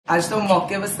आज तो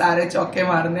मौके पे सारे चौके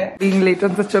मारने. Being late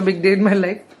on such a big day in my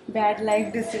life. Bad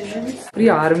life decisions. पूरी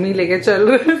आर्मी लेके चल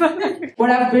रहे.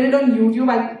 What I've built on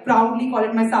YouTube, I proudly call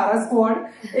it my Zara squad,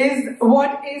 is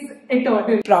what is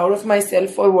eternal. Proud of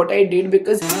myself for what I did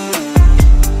because.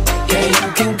 Yeah,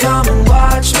 you can come and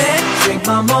watch me drink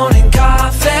my morning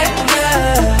coffee.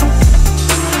 Yeah.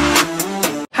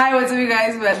 Hi, what's up you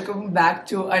guys? Welcome back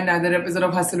to another episode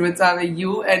of Hustle with Zara.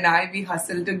 You and I, we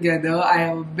hustle together. I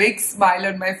have a big smile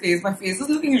on my face. My face is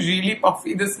looking really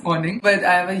puffy this morning, but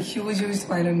I have a huge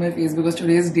smile on my face because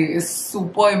today's day is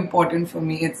super important for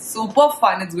me. It's super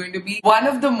fun. It's going to be one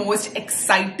of the most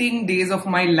exciting days of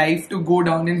my life to go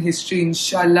down in history.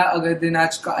 Inshallah, agar din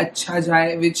aaj ka acha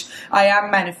jaye, which I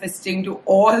am manifesting to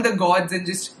all the gods and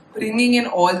just bringing in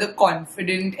all the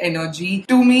confident energy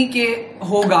to me ke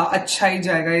hoga acha hi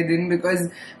jayega ye din, because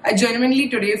I genuinely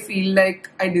today feel like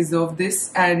I deserve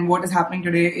this. And what is happening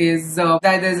today is that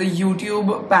there's a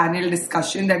YouTube panel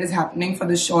discussion that is happening for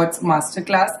the Sheths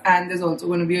masterclass, and there's also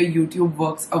going to be a YouTube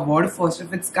Works Award, first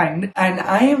of its kind, and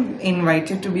I am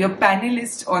invited to be a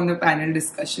panelist on the panel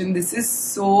discussion. This is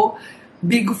so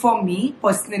big for me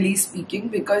personally speaking,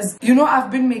 because you know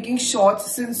I've been making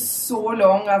shorts since so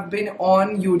long. I've been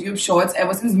on YouTube shorts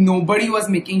ever since nobody was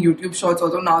making YouTube shorts.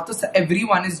 Also now so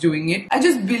everyone is doing it. I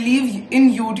just believe in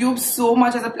YouTube so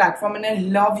much as a platform, and I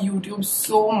love YouTube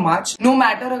so much. No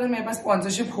matter अगर मेरे पास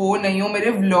sponsorship हो नहीं हो,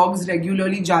 मेरे vlogs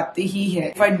regularly जाते ही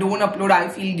है. If I don't upload, I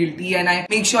feel guilty, and I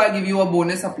make sure I give you a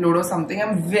bonus upload or something.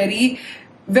 I'm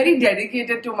very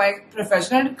dedicated to my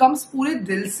profession, and it comes pure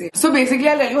dil se. So basically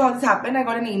I'll tell you how this happened. I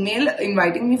got an email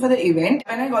inviting me for the event.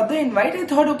 When I got the invite, I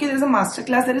thought, okay, there's a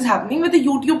masterclass that is happening where the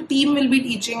YouTube team will be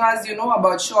teaching us, you know,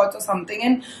 about shorts or something,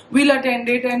 and we'll attend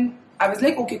it. And I was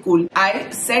like, okay, cool. I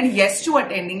said yes to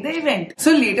attending the event.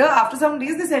 So later, after some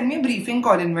days, they sent me a briefing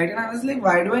call invite, and I was like,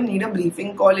 why do I need a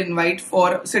briefing call invite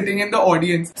for sitting in the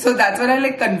audience? So that's when I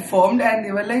like confirmed, and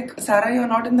they were like, Sarah, you're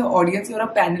not in the audience, you're a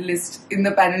panelist in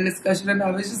the panel discussion. And I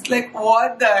was just like,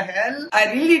 what the hell? I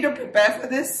really need to prepare for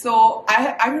this. So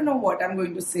I don't know what I'm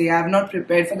going to say. I have not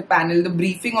prepared for the panel. The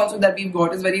briefing also that we've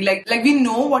got is very like we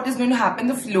know what is going to happen,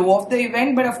 the flow of the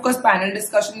event, but of course panel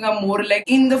discussions are more like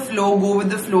in the flow, go with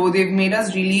the flow. They've made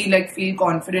us really like feel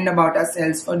confident about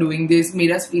ourselves for doing this, made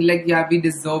us feel like yeah, we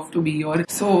deserve to be here.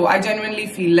 So I genuinely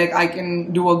feel like I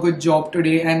can do a good job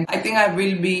today, and I think I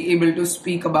will be able to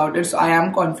speak about it. So I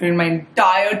am confident. My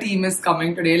entire team is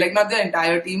coming today, like not the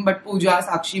entire team, but Pooja,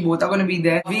 Sakshi, both are going to be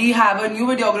there. We have a new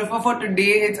videographer for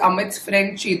today. It's Amit's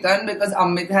friend Chetan, because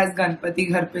Amit has Ganpati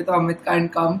ghar pe, so Amit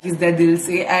can't come. He's there dil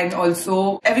se, and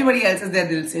also everybody else is there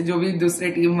dil se, jo bhi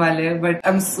dusre team wale hai. But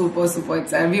I'm super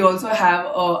excited. We also have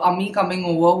Ami coming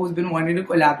over, who's been wanting to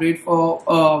collaborate for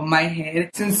my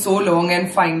hair since so long,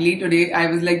 and finally today I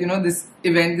was like, you know, this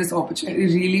event, this opportunity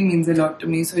really means a lot to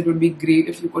me, so it would be great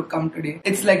if you could come today.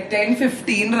 It's like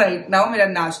 10:15 right now. Mera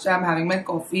nashta, I'm having my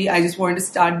coffee. I just wanted to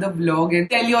start the vlog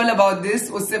and tell you all about this.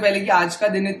 उससे पहले कि आज का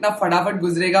दिन इतना फटाफट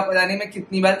गुजरेगा, पता नहीं मैं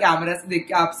कितनी बार कैमरा से देख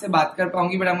के आपसे बात कर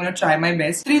पाऊंगी, but I'm gonna try my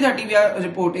best. 3:30 we are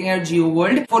reporting at Geo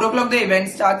World. 4 o'clock the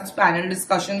event starts. It's panel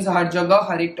discussions हर जगह,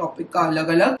 हर एक topic का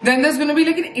अलग-अलग. Then there's gonna be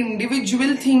like an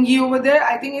individual thingy over there.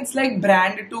 I think it's like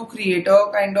brand to creator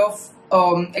kind of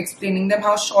explaining them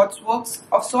how shorts works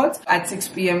of sorts. At 6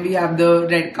 PM we have the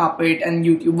red carpet and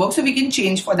YouTube work, so we can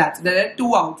change for that. So there are 2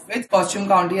 outfits. Kostume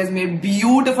County has made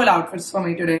beautiful outfits for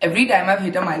me today. Every time I've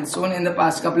hit a milestone in the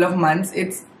past couple of months,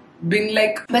 it's been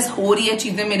like बस हो रही है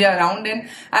चीजें मेरे around, and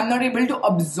I'm not able to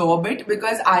absorb it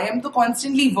because I am so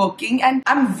constantly working, and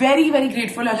I'm very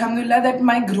grateful, alhamdulillah, that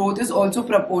my growth is also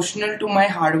proportional to my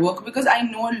hard work, because I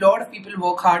know a lot of people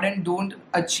work hard and don't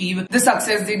achieve the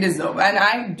success they deserve, and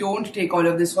I don't take all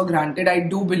of this for granted. I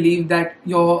do believe that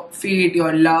your fate,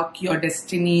 your luck, your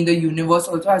destiny, the universe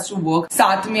also has to work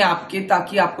साथ में आपके,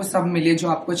 ताकि आपको सब मिले जो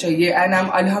आपको चाहिए. And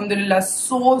I'm alhamdulillah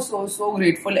so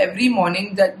grateful every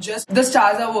morning that just the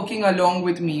stars are working along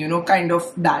with me, you know, kind of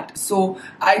that. So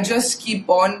I just keep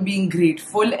on being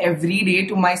grateful every day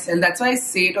to myself. That's why I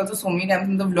say it also so many times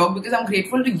in the vlog, because I'm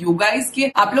grateful to you guys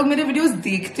कि आप लोग मेरे videos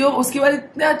देखते हो, उसके बाद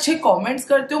इतने अच्छे comments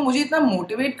करते हो, मुझे इतना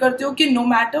motivate करते हो कि no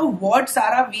matter what,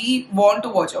 Sarah, we want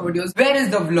to watch your videos. Where is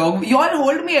the vlog? You all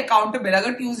hold me accountable.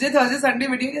 अगर Tuesday, Thursday, Sunday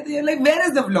video कहते हैं, like where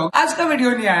is the vlog? आज का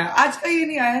video नहीं आया, आज का ये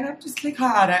नहीं आया ना, just like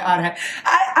हाँ आ रहा है.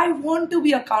 I want to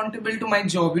be accountable to my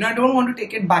job. You know, I don't want to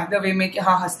take it by the way में कि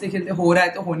हाँ हंसते खेलते हो रहा है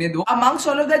तो होने दो. Amongst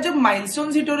all of that, जब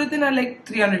milestones hit हो रहे थे ना, like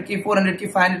 300k,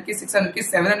 400k, 500k, 600k,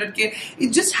 700k,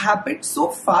 it just happened so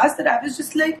fast that I was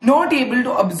just like not able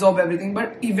to absorb everything.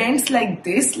 But events like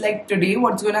this, like today,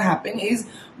 what's going to happen is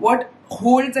what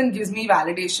holds and gives me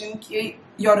validation कि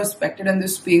you're respected in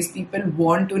this space. People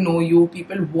want to know you.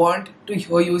 People want to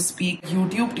hear you speak.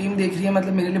 YouTube team देख रही है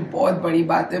मतलब मेरे लिए बहुत बड़ी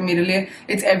बात है. मेरे लिए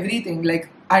it's everything. Like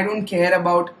I don't care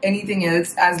about anything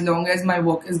else as long as my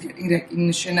work is getting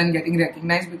recognition and getting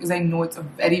recognized, because I know it's a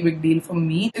very big deal for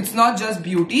me. It's not just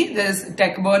beauty. There's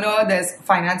Tech Burner, there's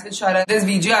Finance with Sharan, there's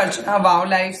VJ Archana, Wow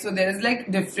Life. So there is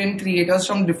like different creators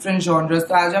from different genres.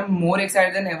 So आज I'm more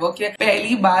excited than ever कि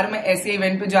पहली बार मैं ऐसे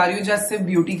event पे जा रही हूँ जहाँ सिर्फ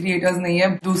beauty creators नहीं है,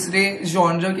 दूसरे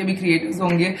genre के भी creators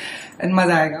होंगे, and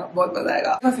मजा आएगा, बहुत मजा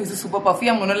आएगा. My face is super puffy.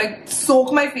 I'm gonna like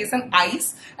soak my face in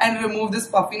ice and remove this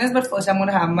puffiness. But first I'm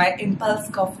gonna have my impulse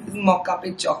coffee mocha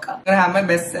pe choka. I'm gonna have my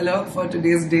bestseller for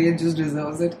today's day. It just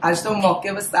deserves it. आज तो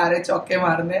मौके बस सारे चौके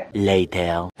मारने.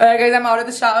 Later. Alright guys, I'm out of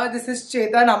the shower. This is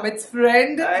Chetan, Amit's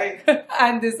friend. Hi.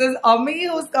 And this is Ami,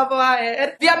 who's come over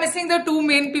here. We are missing the two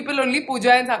main people only.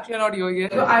 Pooja and Sakshi are not here.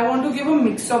 So I want to give a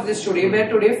mix of this today. Where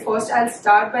today first I'll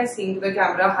start by saying to the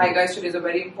camera, hi guys, today is a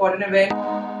very important event.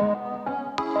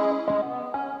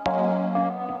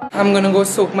 I'm gonna go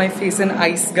soak my face in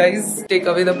ice, guys. Take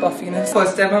away the puffiness.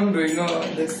 First time I'm doing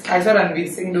this. I saw Ranveer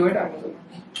Singh do it.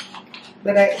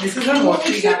 But this is not what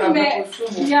we got.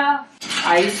 Yeah.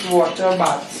 Ice water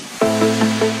baths.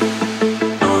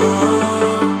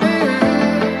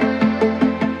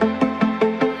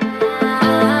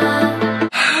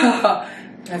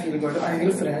 I feel good. I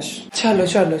feel fresh. Chalo,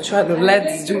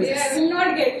 let's do this. I will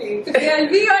not get late. Today I'll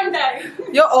be on time.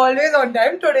 You're always on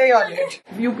time. Today you're late.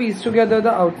 You piece together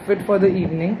the outfit for the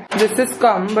evening. This is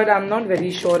come, but I'm not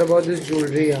very sure about this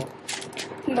jewelry here.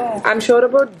 No. I'm sure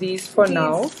about these for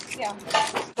now. Yeah.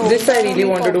 This I really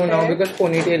want to do now because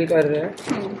ponytail kar rahe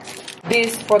hai.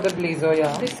 This for the blazer,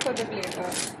 yeah. This for the blazer.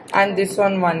 And this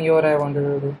on 1 year I wanted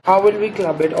to do. How will we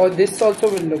club it? Or this also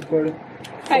will look good.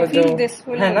 I feel this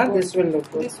will look good. This will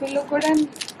look good. This will look good and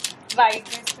white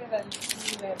dress will well.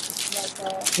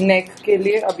 Neck के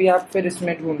लिए अभी आप फिर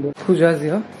इसमें ढूंढो. Pooja's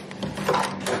here.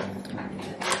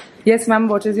 Yes, ma'am.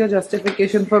 What is your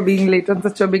justification for being late on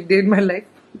such a big day in my life?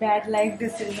 Bad life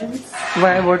decisions.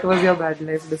 Why? What was your bad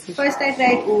life decision? First I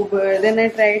tried Uber, then I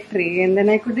tried train, then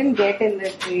I couldn't get in the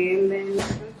train, then it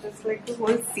was just like the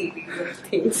whole series of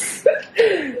things.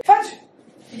 Fudge!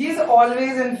 He's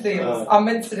always in flames.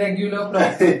 Amit's regular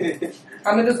prop.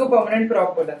 Amit उसको permanent prop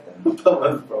बोलता है.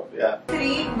 Permanent prop, yeah.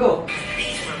 3, go.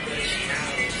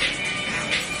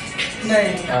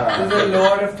 नहीं. There's a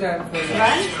lot of time for that.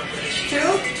 1,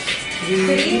 2,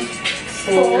 3,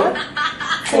 4.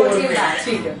 4 के बाद.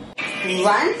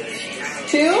 1,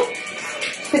 2,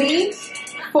 3,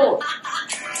 4.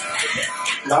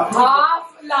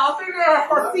 Laughing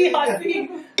hasi.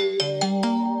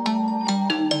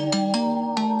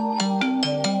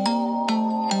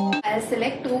 I'll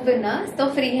select 2 winners, so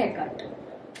free haircut.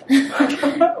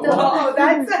 Wow,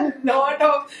 that's a lot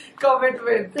of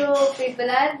commitment. So people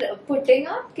are putting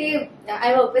up कि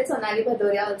I work with Sonali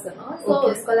Bhadoria also, no? So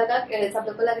उसको लगा सब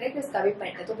लोग को लग रहा है कि उसका भी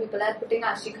pant है. So people are putting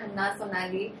Ashi Khanna,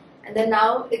 Sonali, and then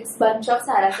now it's bunch of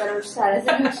Sara Sarosh.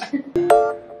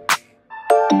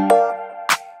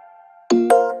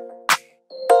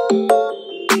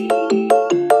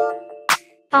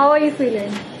 How are you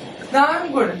feeling? Now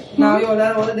I'm good. Now you all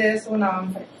are over there, so now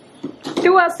I'm fine.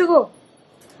 2 hours to go.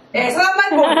 ऐसा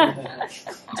मत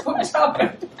बोल.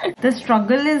 The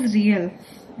struggle is real.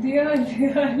 Real.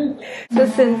 So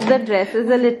since the dress is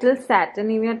a little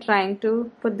satiny, we are trying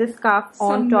to put the scarf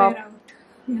on top.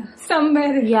 Yeah.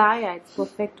 Somewhere. Yeah, it's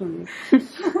perfect only.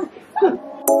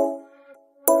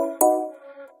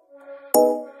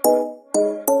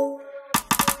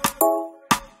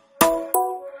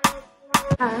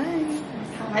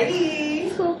 Hi.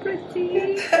 So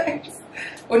pretty. Thanks.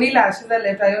 Only lashes are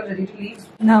left. Are you ready to leave?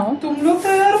 Now. तुम लोग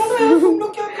तैयार हो ना? तुम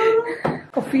लोग क्या कर रहे हो?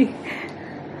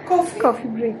 Coffee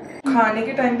break. खाने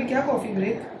के टाइम पे क्या coffee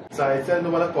break? जायचं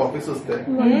तुम्हाला coffee सुचते.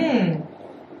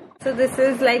 So this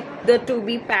is like the to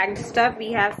be packed stuff.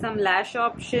 We have some lash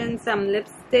options, some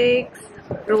lipsticks,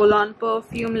 roll-on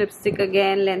perfume, lipstick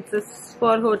again, lenses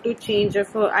for her to change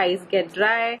if her eyes get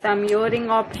dry, some earring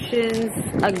options,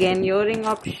 again earring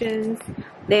options.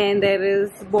 Then there is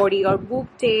body or boob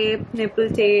tape, nipple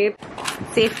tape,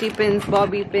 safety pins,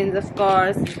 bobby pins, of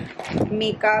course,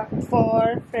 makeup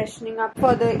for freshening up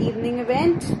for the evening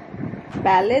event,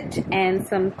 palette and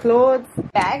some clothes,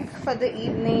 bag for the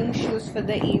evening, shoes for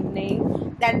the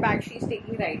evening. That bag she's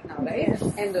taking right now, right? Yes.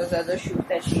 And those are the shoes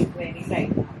that she's wearing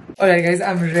right now. Alright guys,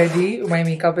 I'm ready. My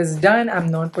makeup is done. I'm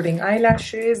not putting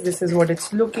eyelashes. This is what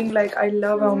it's looking like. I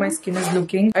love how my skin is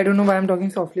looking. I don't know why I'm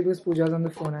talking softly because Pooja's on the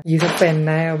phone. ये सब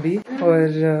पहनना है अभी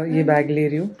और ये bag ले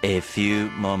रही हूँ. A few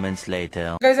moments later.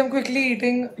 Guys, I'm quickly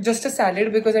eating just a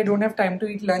salad because I don't have time to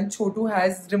eat lunch. Chotu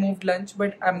has removed lunch,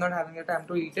 but I'm not having the time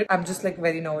to eat it. I'm just like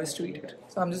very nervous to eat it.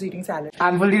 So I'm just eating salad.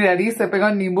 I'm fully ready. Sipping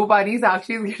on Nimbu Pani.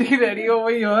 Sakshi is getting ready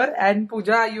over here. And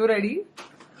Pooja, are you ready?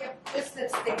 Yep, just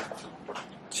lipstick.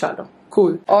 Chalo.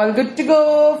 Cool. All good to go.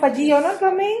 Faji, you're not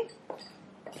coming?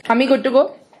 Hami, good to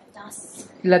go? Yes.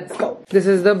 Let's go. This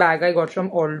is the bag I got from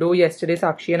Aldo. Yesterday,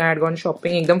 Sakshi and I had gone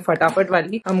shopping. Ekdam fatafat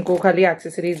wali. Humko khali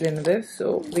accessories lene the.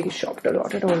 So we shopped a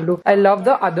lot at Aldo. I love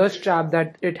the other strap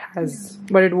that it has,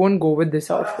 but it won't go with this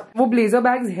outfit. वो blazer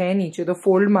bags है नीचे तो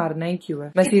fold मारना ही क्यों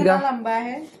है? मैं सीधा लंबा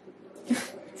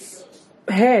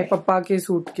है पापा के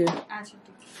सूट के.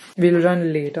 We'll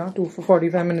run late.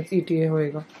 2:45 minutes ETA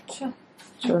होएगा. अच्छा.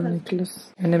 चल निकल.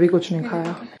 मैंने भी कुछ नहीं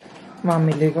खाया. वहाँ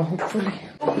मिलेगा hopefully.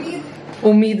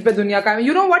 उम्मीद पे दुनिया का.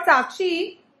 You know what,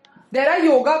 Sakshi? There are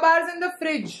yoga bars in the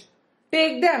fridge.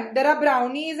 Take them. There are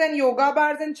brownies and yoga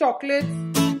bars and chocolates.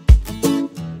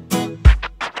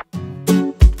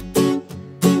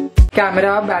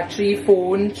 Camera, battery,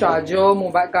 phone, charger,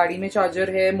 mobile. गाड़ी में charger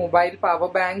है. Mobile, power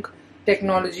bank.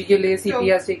 Technology के लिए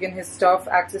CP has taken his stuff,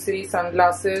 accessories,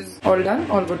 sunglasses, all done,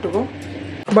 all good to go.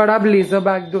 बड़ा blazer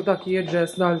bag दो ताकि ये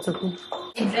dress डाल सकूं.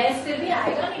 ड्रेस से भी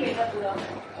आएगा नहीं मेरा पूरा.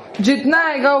 जितना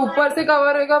आएगा ऊपर से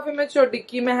कवर होगा फिर मैं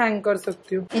डिक्की में हैंग कर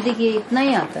सकती हूँ. ये देखिए इतना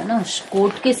ही आता है ना,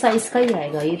 कोट के साइज का ही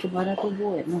आएगा. ये तुम्हारा तो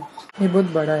वो है ना, ये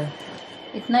बहुत बड़ा है.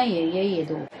 इतना ही है, यही है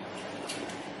दो.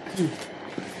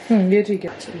 ये ठीक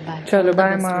है. चलो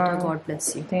बाय माँ. God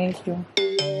bless you. Thank you.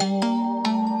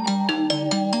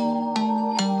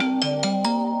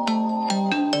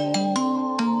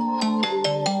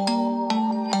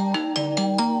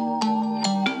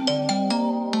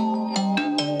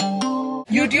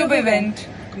 YouTube event.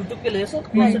 YouTube के लिए सर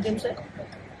कौन सा टीम से?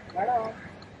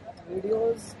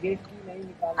 वीडियोस गेट की नहीं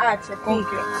निकाल. अच्छा ठीक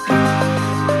है.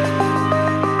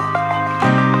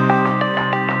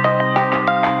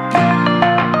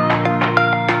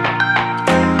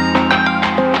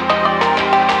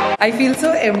 I feel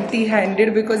so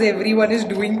empty-handed because everyone is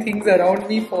doing things around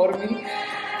me for me.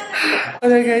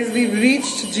 Alright guys, we've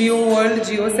reached Geo World,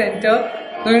 Geo Center.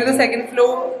 Going to the second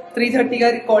floor. 3:30 का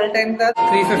call time था.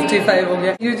 3:55 हो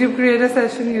गया. YouTube Creator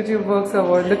Session, YouTube Works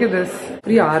Award. Look at this.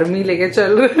 पूरी army लेके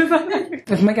चल रहे हैं.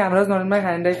 If my camera is not in my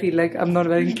hand, I feel like I'm not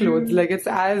wearing clothes. Like it's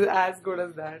as good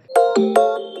as that.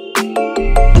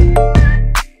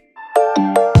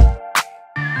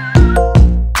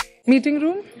 Meeting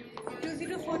room?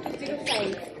 204,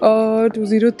 205.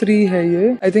 203 है ये.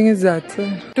 I think it's that sir.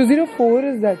 204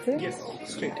 is that sir? Yes,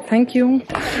 straight. Thank you.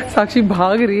 साक्षी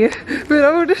भाग रही है.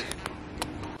 मेरा बोल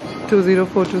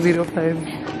 204, 205.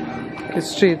 Okay,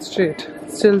 straight.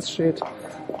 Still straight.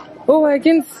 Oh, I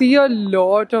can see a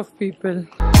lot of people.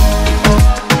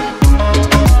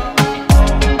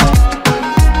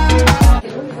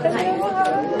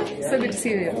 So good to see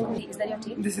you here. Is that your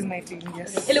team? This is my team, yes.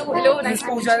 Hello. This is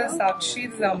Pooja, this is Sakshi,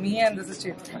 this is Ami, and this is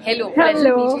Chet. Hello.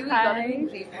 Hello. Hi.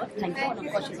 Thank you.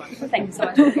 Of course, thank you so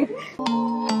much.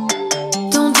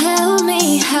 Don't tell me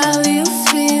how you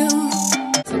feel.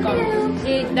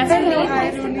 That's Hello, hi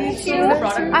Rooney.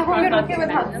 I hope you're okay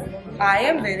with hugs. I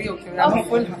am very okay. I'm a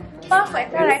full hug.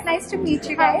 Perfect. Alright, nice to meet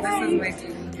you guys. This is my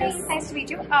team. Hey, nice to meet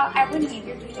you. I will need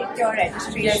you to take your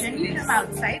registration Yes, from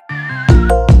outside.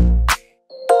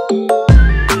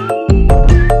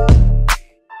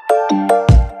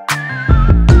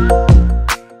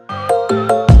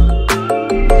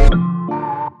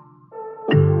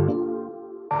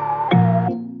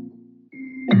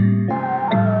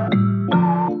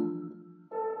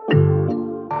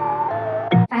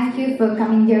 Thank you for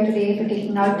coming here today, for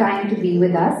taking out time to be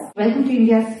with us. Welcome to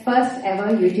India's first ever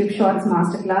YouTube Shorts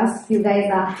Masterclass. You guys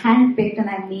are handpicked, and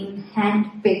I mean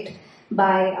handpicked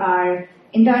by our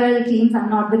internal teams. I'm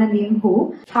not going to name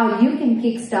who. How you can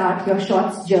kickstart your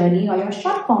Shorts journey or your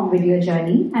short form video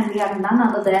journey. And we have none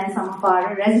other than some of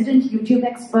our resident YouTube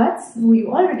experts who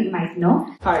you already might know.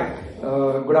 Hi,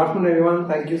 good afternoon everyone.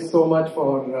 Thank you so much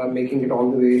for making it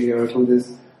all the way here to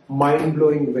this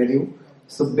mind-blowing venue.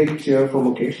 So big cheer for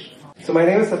Mukesh. So my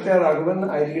name is Satya Raghavan.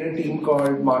 I lead a team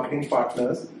called Marketing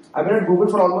Partners. I've been at Google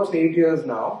for almost 8 years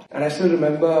now. And I still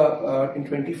remember in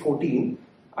 2014,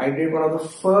 I did one of the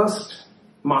first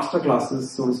masterclasses,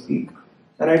 so to speak.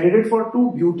 And I did it for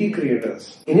 2 beauty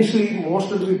creators. Initially,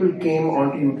 most of the people came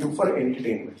onto YouTube for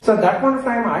entertainment. So at that point of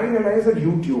time, I realized that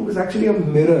YouTube is actually a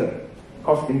mirror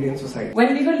of Indian society.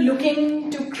 When we were looking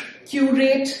to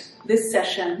curate this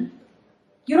session,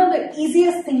 you know, the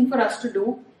easiest thing for us to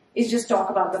do is just talk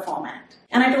about the format.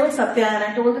 And I told Satya and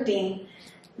I told the team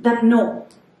that no,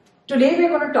 today we're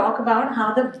going to talk about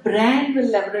how the brand will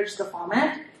leverage the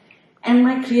format and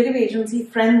my creative agency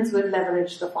friends will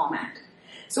leverage the format.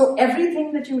 So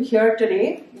everything that you hear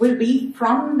today will be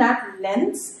from that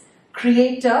lens: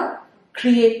 creator,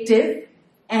 creative,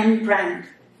 and brand.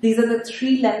 These are the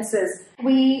three lenses.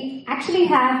 We actually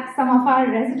have some of our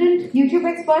resident YouTube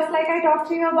experts like I talked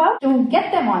to you about. To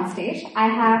get them on stage, I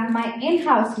have my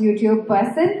in-house YouTube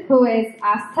person who is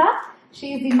Astha.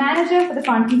 She is the manager for the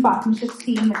content partnerships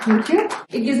team with YouTube.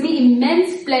 It gives me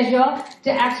immense pleasure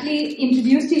to actually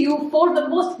introduce to you four of the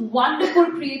most wonderful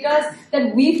creators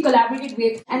that we've collaborated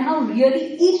with, and how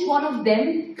really each one of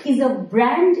them is a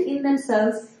brand in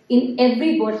themselves in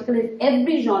every vertical, in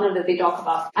every genre that they talk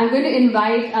about. I'm going to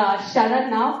invite Sharan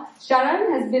now.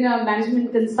 Sharan has been a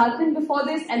management consultant before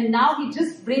this, and now he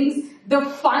just brings the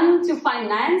fun to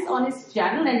finance on his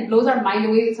channel and blows our mind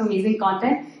away with some amazing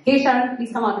content. Hey Sharan,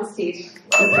 please come on the stage.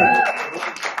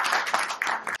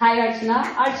 Hi Archana.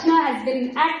 Archana has been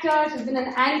an actor, she's been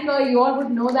an anchor, you all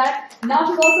would know that. Now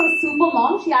she's also a super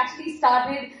mom. She actually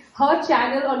started her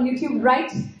channel on YouTube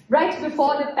right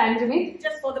before the pandemic.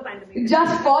 Just for the pandemic.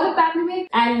 Just for the pandemic,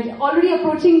 and already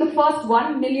approaching the first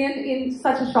 1 million in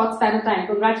such a short span of time.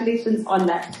 Congratulations on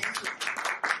that.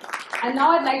 And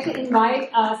now I'd like to invite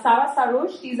Sarah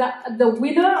Sarosh. She's the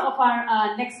winner of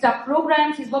our Next Up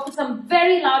program. She's worked with some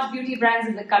very large beauty brands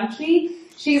in the country.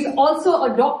 She's also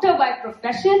a doctor by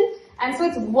profession. And so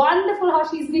it's wonderful how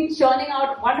she's been churning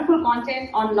out wonderful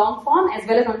content on long form as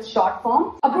well as on short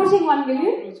form. Approaching 1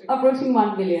 million. Approaching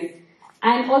 1 billion.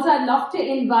 And also I'd love to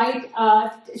invite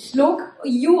Shlok.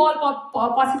 You all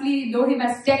possibly know him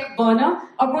as Tech Burner.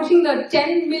 Approaching the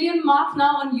 10 million mark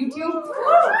now on YouTube.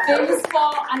 Famous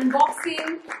for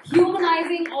unboxing,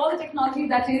 humanizing all the technology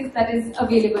that is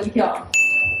available here.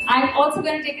 I'm also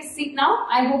going to take a seat now.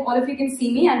 I hope all of you can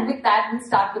see me. And with that, we'll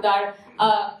start with our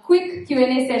quick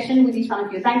Q&A session with each one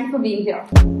of you. Thank you for being here.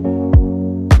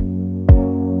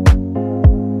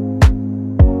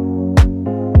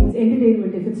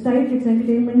 Entertainment. If it's tight, it's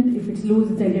entertainment. If it's loose,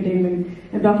 it's entertainment.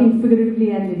 I'm talking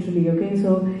figuratively and literally, okay?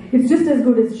 So it's just as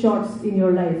good as shorts in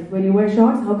your life. When you wear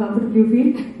shorts, how comfortable you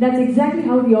feel, that's exactly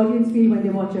how the audience feel when they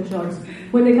watch your shorts.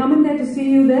 When they come in there to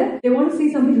see you there, they want to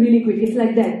see something really quick. It's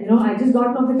like that, you know, I just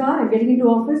got off the car, I'm getting into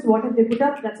office, what have they put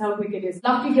up? That's how quick it is.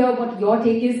 Love to hear what your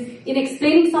take is in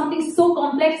explaining something so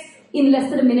complex in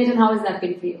less than a minute, and how has that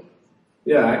been for you?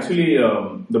 Yeah, actually,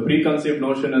 the preconceived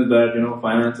notion is that, you know,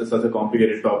 finance is such a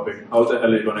complicated topic. How the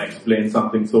hell are you going to explain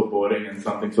something so boring and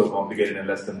something so complicated in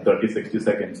less than 30, 60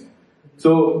 seconds?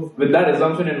 So, with that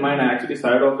assumption in mind, I actually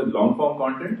started off with long-form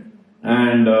content.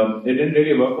 And it didn't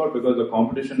really work out because the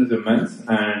competition is immense,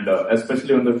 and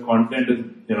especially when the content is,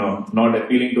 you know, not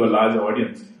appealing to a large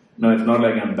audience. No, it's not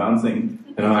like I'm dancing.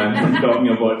 You know, I'm talking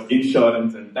about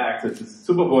insurance and tax. It's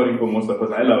super boring for most of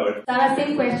us. I love it. Sarah,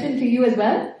 same question to you as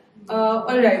well.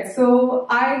 Alright, so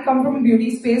I come from a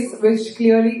beauty space which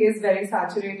clearly is very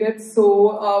saturated.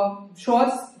 So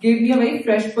shorts gave me a very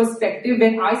fresh perspective.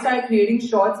 When I started creating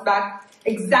shorts back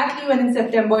exactly when in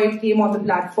September it came on the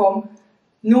platform,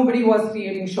 nobody was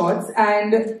creating shorts.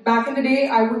 And back in the day,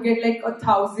 I would get like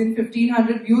 1,000,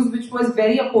 1,500 views, which was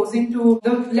very opposing to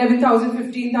the 11,000,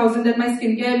 15,000 that my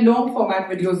skincare long format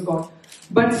videos got.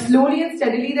 But slowly and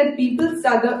steadily, that the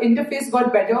interface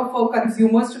got better for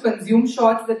consumers to consume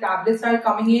shorts. The tablets started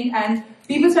coming in and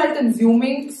people started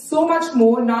consuming so much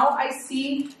more. Now I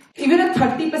see even a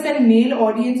 30% male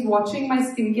audience watching my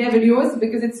skincare videos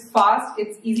because it's fast,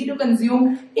 it's easy to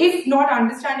consume. If not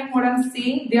understanding what I'm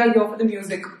saying, they are here for the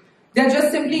music. They're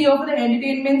just simply here for the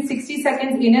entertainment, 60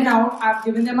 seconds in and out. I've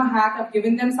given them a hack, I've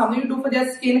given them something to do for their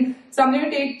skin, something to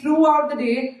take throughout the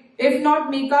day. If not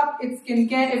makeup, it's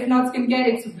skincare. If not skincare,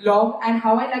 it's vlog. And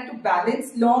how I like to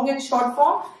balance long and short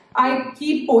form, I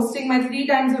keep posting my 3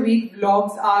 times a week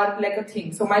vlogs are like a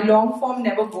thing. So my long form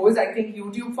never goes. I think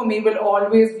YouTube for me will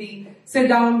always be sit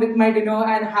down with my dinner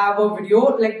and have a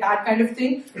video, like that kind of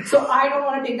thing. So I don't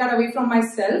want to take that away from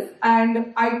myself,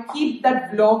 and I keep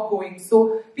that vlog going.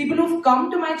 So people who've come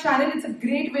to my channel, it's a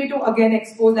great way to again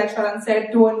expose, like Sharan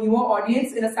said, to a newer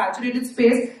audience in a saturated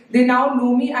space. They now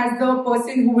know me as the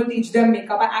person who will teach them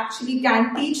makeup. I actually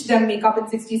can teach them makeup in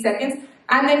 60 seconds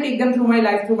and then take them through my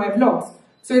life, through my vlogs.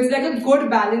 So it's like a good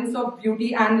balance of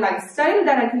beauty and lifestyle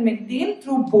that I can maintain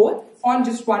through both on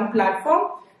just one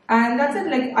platform. And that's it.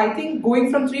 Like, I think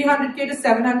going from 300K to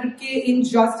 700K in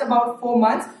just about 4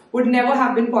 months would never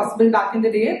have been possible back in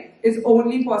the day. It's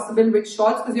only possible with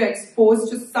shorts because you're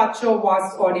exposed to such a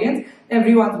vast audience.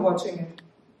 Everyone's watching it.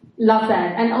 Love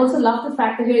that. And also love the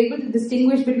fact that you're able to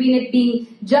distinguish between it being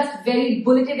just very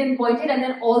bulleted and pointed and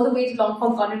then all the way to long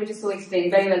form content, which is so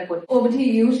explained. Very well put. Over to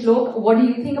you, Shlok. What do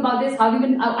you think about this? How have you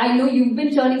been, I know you've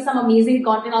been churning some amazing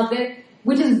content out there,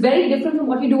 which is very different from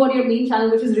what you do on your main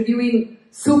channel, which is reviewing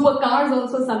supercars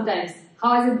also sometimes.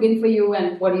 How has it been for you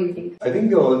and what do you think? I think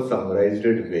you all summarized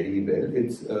it very well.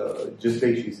 It's just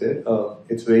like she said,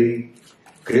 it's very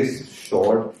crisp,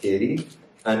 short, airy,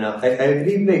 and I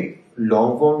believe like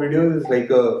long form videos is like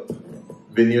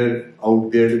when you're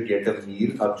out there to get a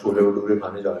meal, आप छोले भटूरे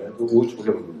खाने जा रहे हैं तो वो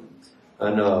chole bhature,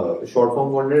 and short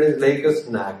form content is like a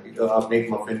snack. आपने एक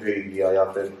muffin खरीद लिया या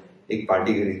फिर एक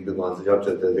पार्टी खरीद दुकान से जब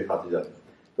चलते थे खाते जाते,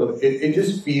 so it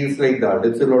just feels like that.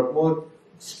 It's a lot more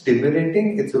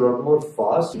stimulating, it's a lot more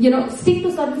fast. You know, stick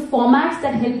to certain formats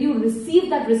that help you receive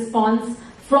that response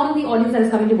from the audience that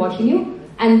is coming to watching you,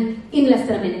 and in less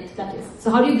than a minute, that is.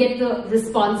 So how do you get the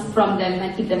response from them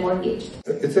and keep them more engaged?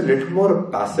 It's a little more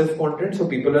passive content, so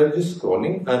people are just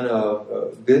scrolling,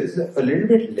 and there is a little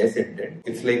bit less intent.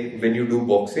 It's like when you do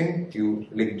boxing, you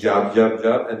like jab, jab,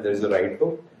 jab, and there's a right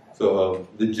hook. So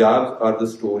the jabs are the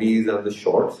stories and the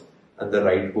shorts, and the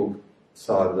right hooks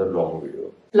are the long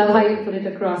video. Love how you put it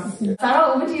across.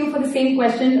 Zara, over to you for the same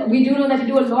question. We do know that you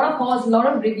do a lot of hauls, a lot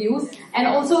of reviews, and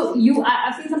also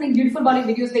I've seen something beautiful about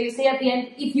your videos where you say at the end,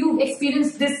 if you've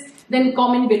experienced this, then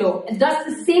comment below. Does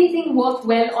the same thing work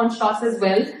well on shorts as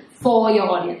well for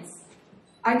your audience?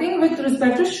 I think with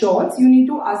respect to shorts, you need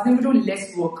to ask them to do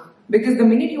less work, because the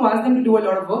minute you ask them to do a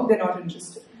lot of work, they're not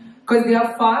interested. Because they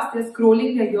are fast, they're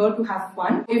scrolling, they're here to have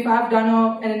fun. If I've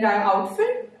done an entire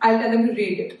outfit, I'll tell them to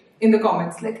rate it in the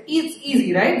comments. Like, it's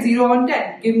easy, right? 0 on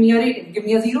 10. Give me a rating. Give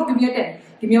me a 0, give me a 10.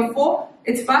 Give me a 4.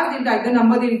 It's fast, they'll type the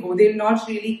number, they'll go. They'll not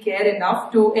really care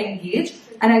enough to engage.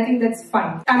 And I think that's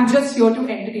fine. I'm just here to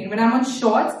entertain. When I'm on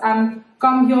shorts, I'm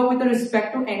come here with a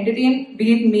respect to entertain,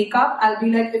 be it makeup. I'll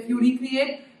be like, if you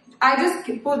recreate, I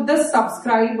just put the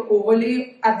subscribe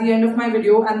overlay at the end of my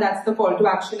video, and that's the call to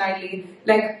action I lay.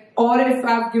 Like, or if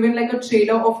I've given like a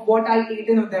trailer of what I ate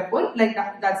in Udaipur, like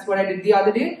that's what I did the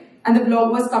other day. And the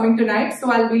vlog was coming tonight,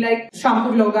 so I'll be like, "Sham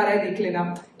ko vlog aa raha hai, dekh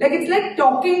lena." Like, it's like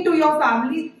talking to your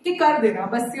family, ki kar dena,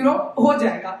 bas, you know, ho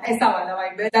jayega. Aisa wala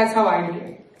vibe hai. That's how I do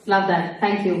it. Love that.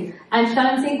 Thank you. And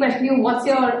Sharan Singh, question you: what's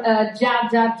your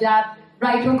jab, jab, jab,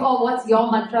 right hook, or what's your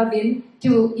mantra been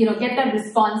to get that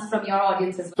response from your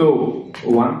audiences? So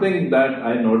one thing that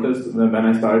I noticed when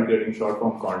I started creating short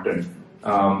form content,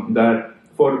 that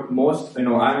for most,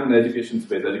 I'm in the education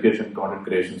space, education content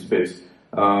creation space.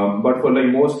 But for like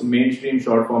most mainstream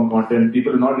short form content,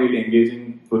 people are not really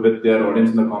engaging with their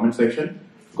audience in the comment section,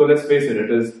 because let's face it,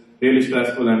 it is really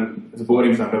stressful and it's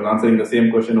boring sometimes answering the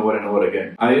same question over and over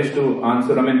again. I used to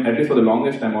answer, at least for the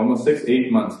longest time, almost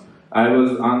 6-8 months, I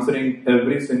was answering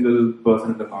every single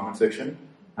person in the comment section,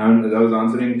 and I was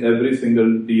answering every single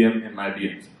DM in my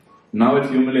DMs. Now it's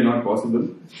humanly not possible,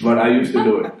 but I used to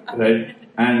do it, right?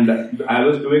 And I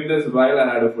was doing this while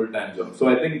I had a full-time job. So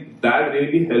I think that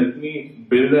really helped me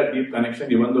build that deep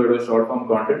connection, even though it was short-form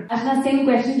content. Ashna, same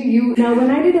question to you. Now, when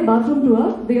I did a bathroom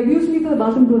tour, they abused me for the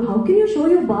bathroom tour. How can you show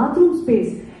your bathroom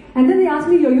space? And then they asked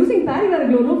me, you're using Parivara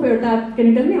Glow, no for your tap. Can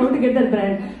you tell me how to get that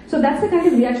brand? So that's the kind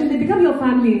of reaction. They become your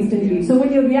family instantly. So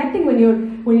when you're reacting, when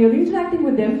you're interacting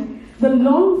with them, the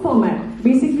long format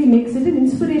basically makes it an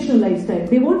inspirational lifestyle.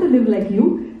 They want to live like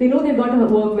you. They know they've got to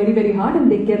work very, very hard,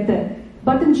 and they get there.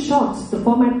 But in shorts, the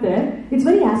format there, it's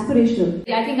very aspirational.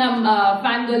 I think I'm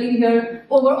fangirling here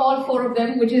over all 4 of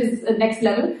them, which is next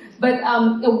level. But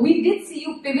we did see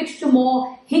you pivot to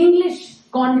more English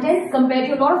content compared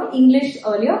to a lot of English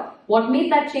earlier. What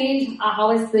made that change?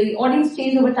 How has the audience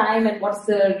changed over time, and what's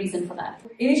the reason for that?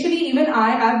 Initially, even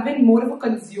I have been more of a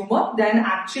consumer than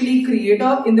actually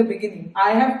creator in the beginning.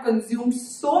 I have consumed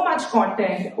so much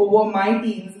content over my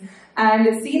teens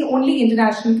and seen only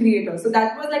international creators. So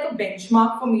that was like a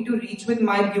benchmark for me to reach with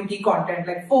my beauty content,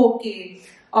 like 4K,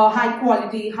 high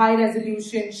quality, high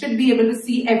resolution, should be able to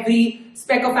see every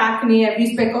speck of acne,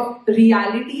 every speck of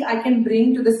reality I can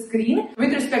bring to the screen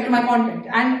with respect to my content.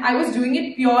 And I was doing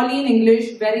it purely in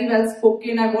English, very well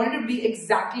spoken. I wanted to be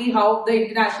exactly how the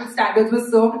international standards were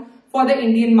served for the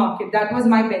Indian market. That was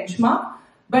my benchmark.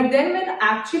 But then when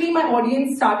actually my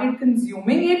audience started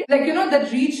consuming it, like,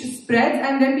 that reach spreads,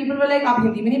 and then people were like, "Aap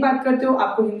Hindi mein nahi baat karte ho,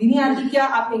 aapko Hindi nahi aati kya,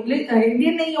 aap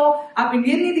Indian nahi ho, aap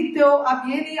Indian nahi dikhte ho, aap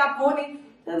ye nahi, aap wo nahi."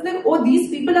 So I was like, oh, these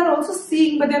people are also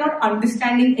seeing, but they're not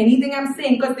understanding anything I'm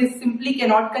saying because they simply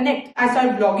cannot connect. I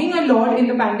started vlogging a lot in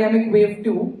the pandemic wave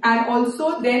too, and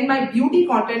also then my beauty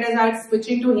content, as I was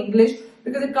switching to English,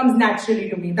 because it comes naturally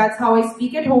to me. That's how I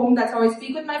speak at home. That's how I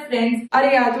speak with my friends.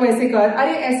 Arey yaar, tu aise kar.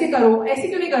 Arey aise karo. Aise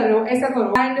kyun nahi kar rahe ho? Aisa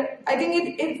karo. And I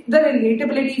think the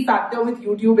relatability factor with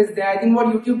YouTube is there. I think what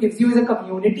YouTube gives you is a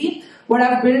community. What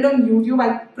I've built on YouTube,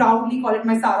 I proudly call it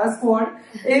my Zara squad,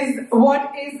 is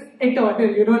what is eternal.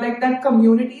 You know, like that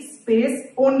community space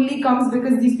only comes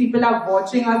because these people are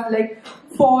watching us like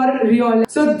for real.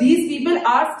 So these people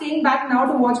are staying back now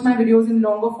to watch my videos in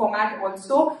longer format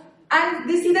also. And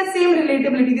they see the same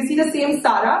relatability. They see the same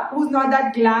Zara, who's not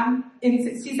that glam in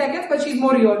 60 seconds, but she's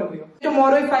more real over here.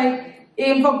 Tomorrow, if I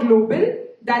aim for global,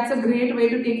 that's a great way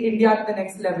to take India to the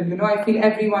next level. You know, I feel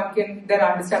everyone can then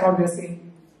understand what we're saying.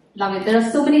 Love it. There are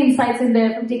so many insights in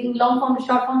there, from taking long form to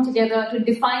short form together, to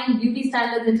define beauty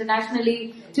standards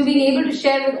internationally, to being able to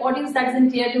share with audience that is in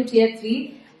tier 2, tier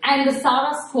 3. And the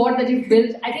Zara squad that you've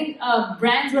built, I think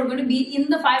brands who are going to be in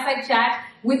the fireside chat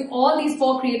with all these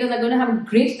 4 creators are going to have a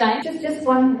great time. Just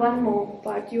one more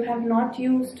part. You have not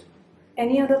used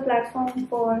any other platform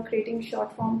for creating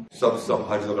short form? There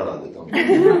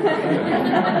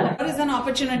is an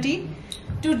opportunity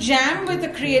to jam with a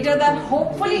creator that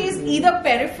hopefully is either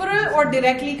peripheral or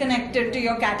directly connected to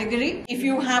your category. If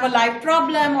you have a live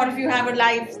problem or if you have a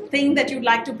live thing that you'd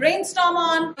like to brainstorm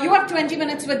on, you have 20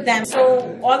 minutes with them.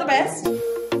 So all the best.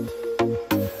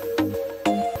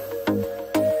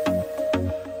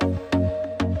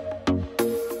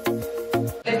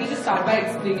 Let me just start by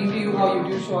explaining to you how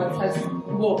YouTube Shorts has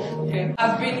worked. Okay?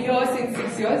 I've been here since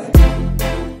 6 years.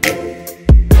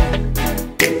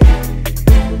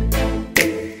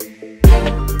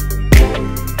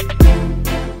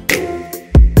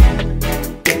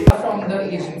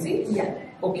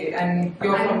 Okay, and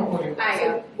you're from Oreo. I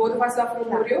am. Both of us are from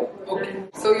Oreo. Okay.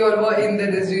 So you all were in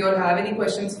this. Do you all have any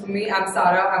questions for me? I'm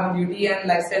Zara. I'm a beauty and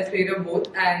lifestyle creator both.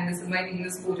 And this is my team.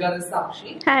 This is Pooja. This is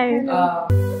Sakshi. Hi.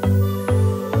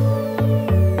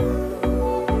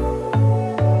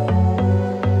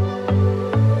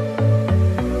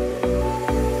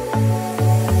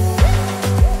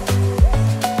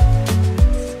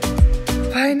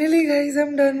 Finally guys,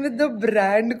 I'm done with the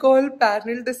brand call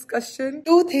panel discussion.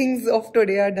 2 things of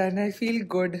today are done. I feel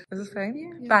good. Was it fine?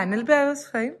 Yeah. Panel pe I was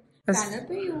fine. Panel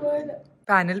pe you were...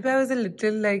 Panel pe I was a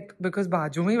little like, because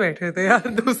baaju mein baithe the yaar,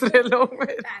 dusre log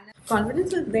mein.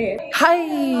 Confidence is there.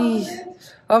 Hi!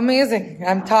 Amazing.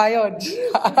 I'm tired.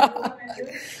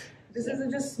 This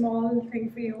is just small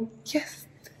thing for you. Yes.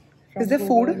 Is there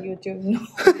food? YouTube. No.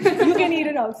 You can eat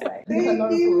it outside. There's a lot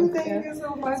of food. Thank you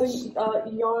so much. So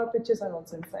your pictures are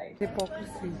also inside.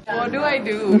 Hypocrisy. What do I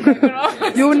do?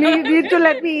 You need to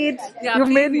let me eat. Yeah, you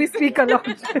made me speak a lot.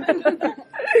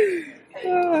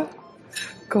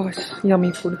 Gosh,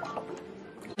 yummy food.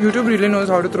 YouTube really knows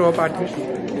how to throw a party.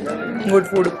 Good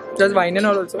food. Just wine and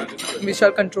all also. We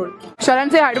shall control. Sharan,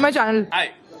 say hi to my channel.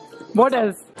 Hi. What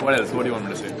else? What else? What do you want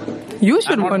me to say? You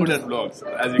should I'm not want good at vlogs.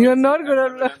 As You're not good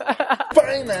at vlogs.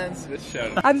 Finance with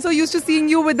Sharon. I'm so used to seeing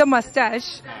you with the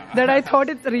mustache that I thought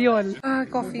it's real.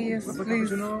 Coffee, yes,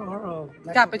 please.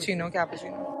 Cappuccino,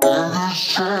 cappuccino.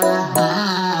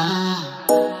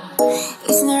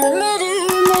 It's not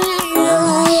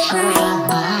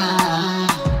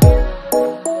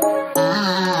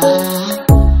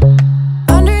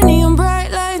under neon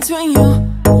bright lights when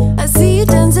I see you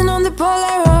dancing on the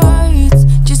Polaroids.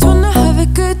 Just wanna have a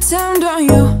good time, don't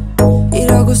you?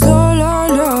 It all goes slow, low,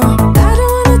 low. I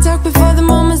don't wanna talk before the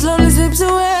moment slowly slips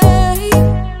away.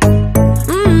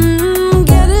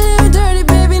 Get a little dirty,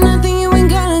 baby, nothing you ain't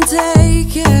gonna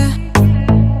take, yeah.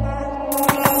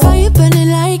 Fire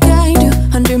burning like I do,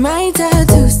 under my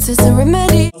tattoos, just a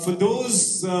remedy. For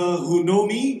those who know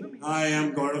me, I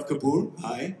am God of Kapoor.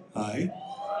 Hi, hi.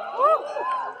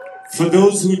 For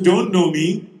those who don't know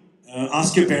me,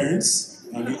 ask your parents.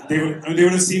 They would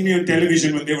have seen me on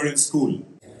television when they were in school.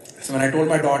 So when I told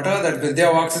my daughter that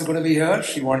Vidya Walks is going to be here,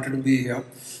 she wanted to be here.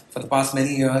 For the past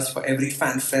many years, for every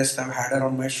fan fest, I've had her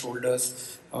on my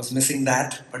shoulders. I was missing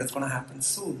that, but it's going to happen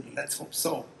soon. Let's hope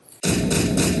so.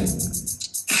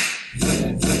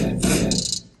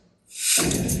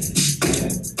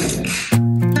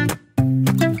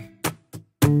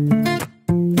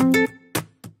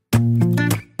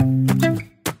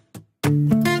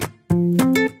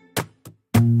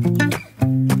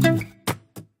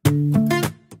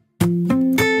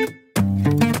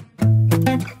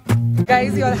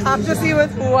 Guys, you'll have to see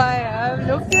with who I am.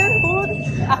 Look at who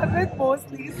I'm with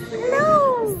mostly.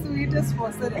 Hello! Sweetest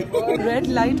person ever. Red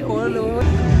light all over.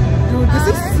 Dude, this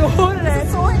is so red.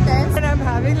 So intense. And I'm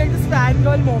having like this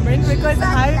fangirl moment because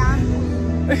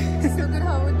Look at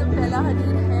her with the Bella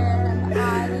Hadid hair and the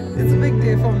eyes. It's a big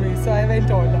day for me, so I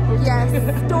went all out.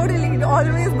 Yes, totally.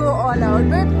 Always go all out.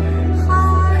 But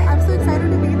hi, I'm so excited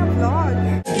to be in a vlog.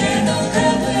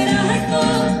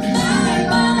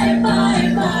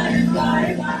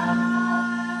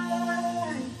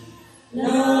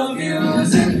 Love you,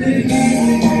 Zindagi.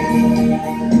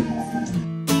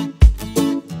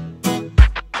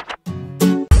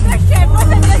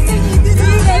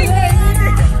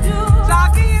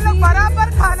 जाके ये लोग बराबर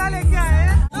खाना लेके आए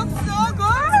हैं. Looks so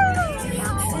good.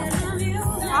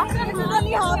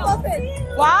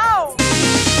 Wow.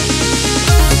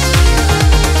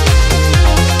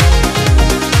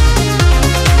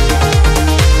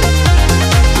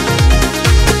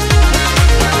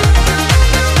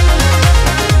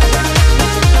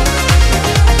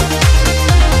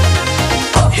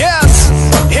 Yes,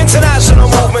 international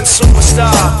movement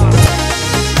superstar.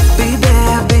 Baby,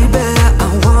 baby, I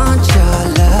want your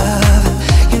love.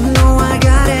 You know I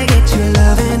gotta get your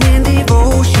loving and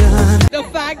devotion. The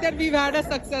fact that we've had a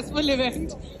successful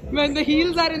event when the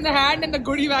heels are in the hand and the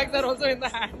goodie bags are also in the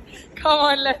hand. Come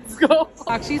on, let's go.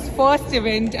 Sakshi's first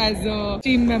event as a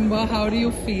team member. How do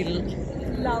you feel?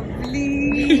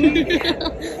 Lovely.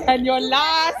 And your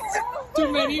last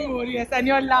to many more, yes. And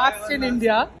your last in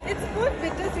India. It's good,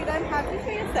 bittersweet. I'm happy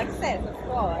for your success, of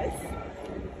course.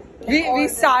 We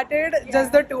started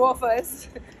just the two of us,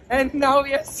 and now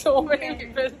we have so many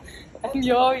people, and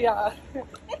here we are.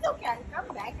 It's okay, I'll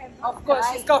come back. Of course,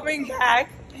 she's coming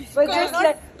back. But just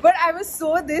like, but I was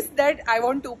so this that I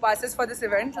want 2 passes for this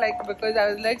event, like because I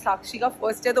was like Sakshi का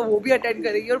first है तो वो भी attend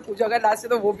करेगी और पूजा का last है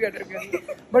तो वो भी attend करेगी.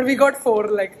 But we got 4,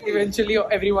 like eventually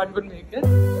everyone would make it.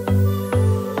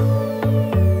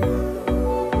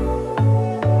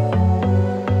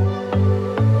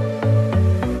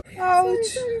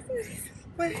 Ouch!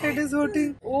 My head is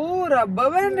hurting. Oh, rubber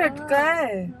band लटका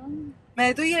है.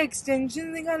 मैं तो ये एक्सटेंशन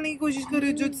निकालने की कोशिश कर रही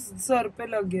हूँ जो सर पे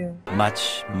लग गया.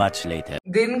 Much later.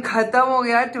 दिन खत्म हो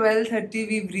गया. 12:30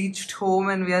 we've reached home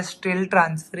and we are still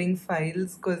transferring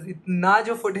files because इतना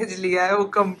जो footage लिया है वो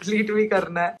complete भी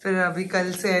करना है. फिर अभी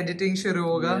कल से editing शुरू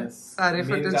होगा. सारे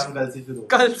footage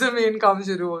कल से main काम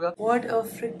शुरू होगा. What a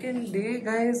freaking day,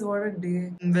 guys! What a day!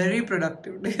 Very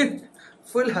productive day.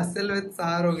 Full hustle with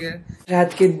Zara हो गया.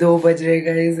 रात के 2 बज रहे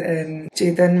guys and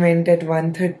Chetan went at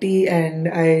 1:30 and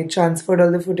I transferred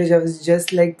all the footage. I was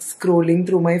just like scrolling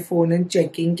through my phone and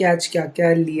checking कि आज क्या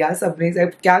क्या लिया सबने,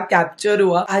 सब क्या capture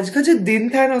हुआ. आज का जो दिन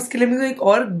था ना उसके लिए मुझे एक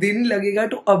और दिन लगेगा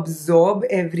to absorb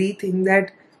everything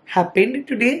that happened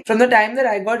today. From the time that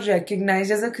I got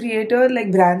recognized as a creator, like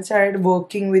brands started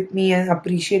working with me and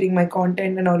appreciating my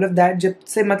content and all of that. जब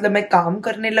से मतलब मैं काम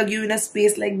करने लगी हूँ in a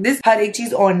space like this, हर एक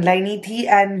चीज online ही थी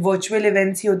and virtual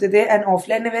events ही होते थे and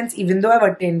offline events. Even though I've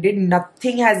attended,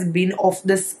 nothing has been of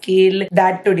the scale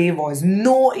that today was.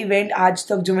 No event आज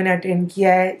तक जो मैंने attend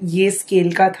किया है ये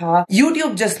scale का था.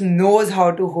 YouTube just knows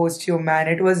how to host you,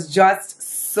 man. It was just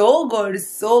so good,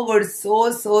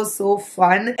 so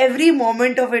fun. Every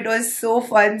moment of it was so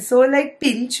fun. So like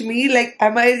pinch me, like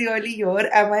am I really here?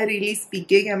 Am I really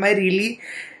speaking? Am I really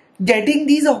getting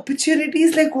these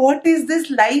opportunities? Like what is this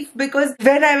life? Because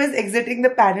when I was exiting the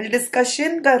panel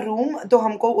discussion का room, तो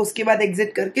हमको उसके बाद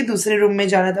exit करके दूसरे room में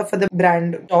जाना था for the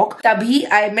brand talk. तभी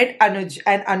I met Anuj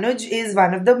and Anuj is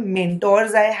one of the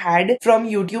mentors I had from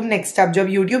YouTube Next Up.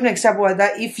 जब YouTube Next Up हुआ था,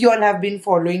 if you all have been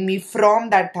following me from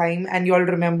that time and you all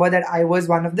remember that I was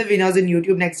one of the winners in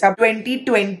YouTube Next Up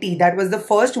 2020. That was the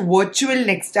first virtual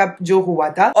Next Up जो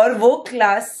हुआ था और वो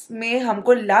class में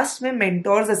हमको last में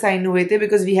mentors assign हुए थे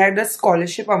because we had the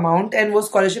scholarship amount and वो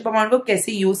scholarship amount को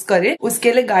कैसे use करे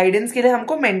उसके लिए guidance के लिए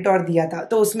हमको mentor दिया था.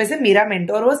 तो उसमें से मेरा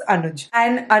mentor was Anuj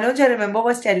and Anuj I remember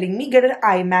was telling me get an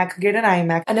iMac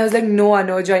and I was like no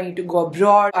Anuj, I need to go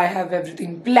abroad, I have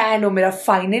everything planned. और मेरा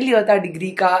final year था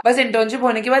degree का. बस internship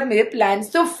होने के बाद मेरे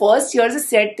plans तो first year से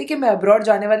set थे कि मैं abroad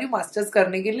जाने वाली हूँ masters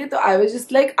करने के लिए. तो I was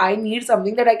just like I need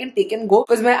something that I can take and go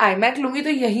because मैं iMac लूंगी तो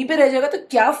यहीं पे रह जाएगा तो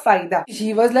क्या फायदा.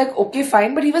 He was like okay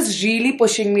fine but he was really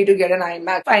pushing me to get an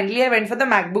iMac. Finally I went for the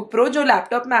MacBook Pro जो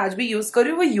लैपटॉप मैं आज भी यूज कर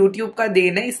रही हूँ वो YouTube का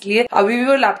देन है इसलिए अभी भी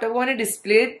वो लैपटॉप को मैंने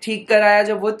डिस्प्ले ठीक कराया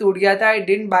जब वो टूट गया था. I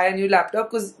didn't buy a new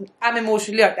laptop because I'm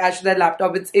emotionally attached to that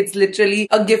laptop. It's literally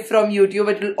a gift from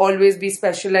YouTube. It will always be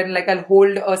special and like I'll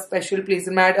hold a special place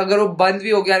in my heart. अगर वो बंद भी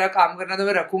हो गया ना काम करना तो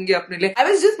मैं रखूंगी अपने लिए. I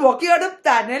was just walking out of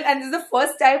panel and this is the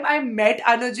first time I met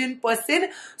Anuj in person.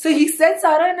 So he said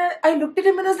Zara and I looked at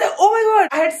him and I was like oh my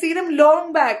god, I had seen him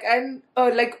long back and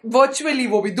like virtually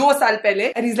वो भी 2 साल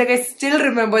पहले. And he's like I still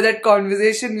remember that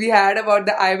conversation we had about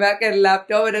the iMac and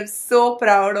laptop and I'm so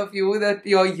proud of you that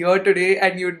you're here today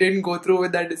and you didn't go through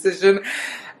with that decision.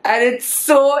 And it's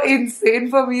so insane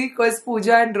for me because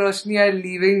Pooja and Roshni are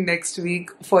leaving next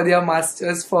week for their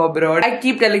masters for abroad. I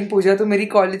keep telling Pooja, तो मेरी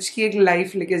college की एक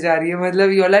life लेके जा रही है.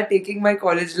 मतलब you all are taking my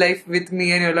college life with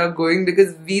me and you all are going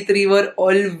because we three were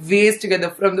always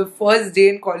together from the first day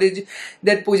in college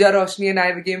that Pooja, Roshni and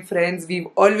I became friends. We've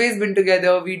always been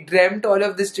together. We dreamt all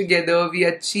of this together. We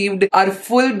achieved our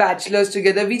full bachelors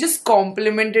together. We just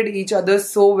complemented each other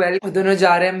so well. दोनों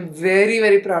जा रहे हैं. I'm very,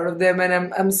 very proud of them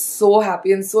and I'm so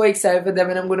happy and so excited for them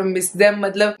and I'm going to miss them.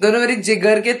 मतलब दोनों मेरी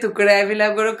जिगर के टुकड़े हैं.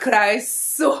 I'm going to cry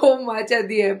so much at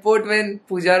the airport when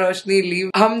Pooja Roshni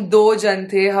leave. हम दो जन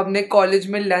थे. हमने कॉलेज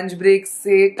में लंच ब्रेक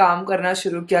से काम करना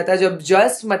शुरू किया था जब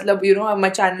just मतलब you know my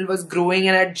channel was growing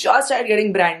and I just started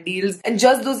getting brand deals and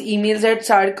just those emails had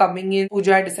started coming in.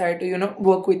 Pooja had decided to you know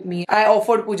work with me. I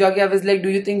offered Pooja I was like, do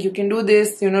you think you can do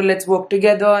this? You know, let's work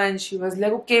together. And she was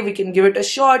like, okay, we can give it a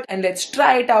shot and let's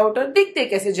try it out. और देखते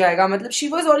कैसे जाएगा. मतलब she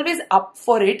was always up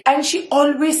for it and she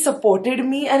always supported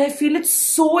me and I feel it's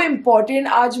so important.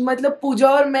 आज मतलब पूजा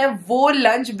और मैं वो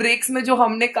लंच ब्रेक्स में जो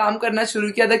हमने काम करना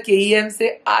शुरू किया था KEM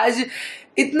से, आज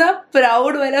इतना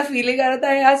प्राउड वाला फीलिंग आ रहा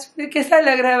था. आज कैसा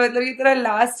लग रहा है. मतलब ये तेरा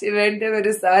लास्ट इवेंट है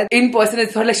मेरे साथ. In person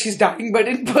it's not like she is dying but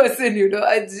in person you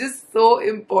know it's just so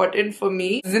important for me.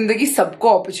 जिंदगी सबको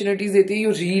अपॉर्चुनिटीज देती है.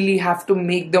 You really have to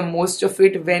make the most of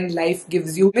it when life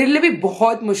gives you. मेरे लिए भी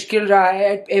बहुत मुश्किल रहा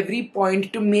है at every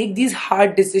point two make these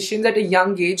hard decisions at a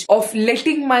young age of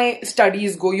letting my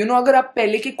studies go. You know अगर आप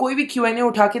पहले के कोई भी Q&A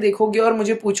उठा के देखोगे और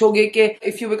मुझे पूछोगे कि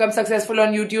if you become successful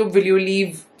on YouTube will you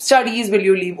leave studies, will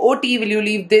you leave OT, will you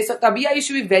leave this, तभी I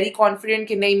should be very confident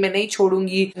कि नहीं मैं नहीं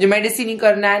छोड़ूंगी, मुझे मेडिसिन ही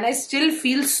करना है. And I still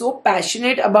feel so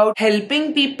passionate about helping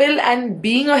people and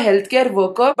being a health care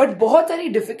worker. But बहुत सारी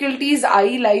डिफिकल्टीज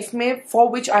आई लाइफ में for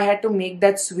which I had to make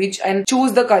that switch and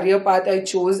choose the career path I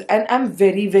chose. And I am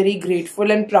very very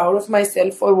grateful and proud of my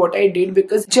self for what I did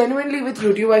because genuinely with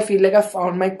YouTube I feel like I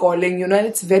found my calling. You know and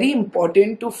it's very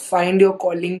important to find your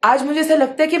calling. आज मुझे ऐसा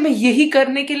लगता है कि मैं यही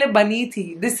करने के लिए बनी थी.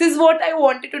 This is what I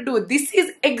wanted to do. This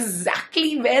is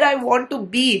exactly where I want to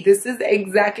be. This is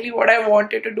exactly what I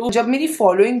wanted to do. जब मेरी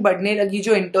फॉलोइंग बढ़ने लगी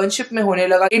जो इंटर्नशिप में होने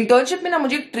लगा, इंटर्नशिप में ना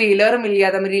मुझे एक ट्रेलर मिल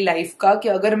गया था मेरी लाइफ का कि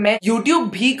अगर मैं यूट्यूब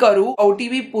भी करूँ, OT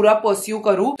भी पूरा परस्यू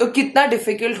करूँ तो कितना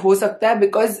डिफिकल्ट हो सकता है.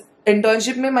 Because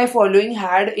internship mein my following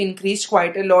had increased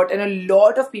quite a lot and a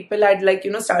lot of people had like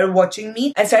you know started watching me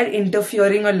and started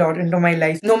interfering a lot into my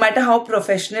life. No matter how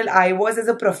professional I was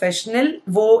as a professional,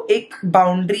 वो एक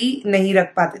boundary नहीं रख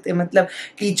पाते थे. मतलब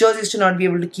teachers used to not be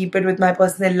able to keep it with my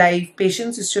personal life,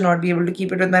 patients used to not be able to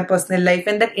keep it with my personal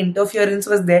life, and that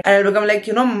interference was there and I become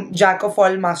like you know jack of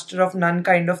all master of none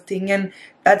kind of thing. And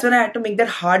that's when I had to make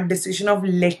that hard decision of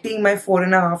letting my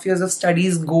 4.5 years of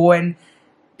studies go and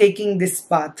taking this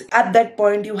path. At that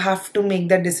point you have to make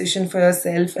that decision for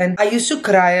yourself and I used to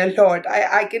cry a lot.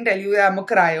 I can tell you I'm a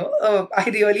crier. I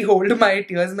really hold my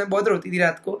tears. मैं बहुत रोती थी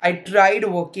रात को. I tried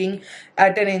working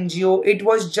at an NGO. It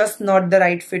was just not the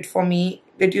right fit for me.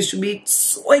 It used to be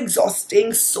so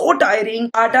exhausting, so tiring.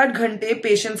 8-8 घंटे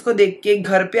patients को देख के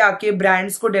घर पे आके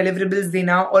ब्रांड्स को डिलीवरेबल्स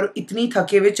देना और इतनी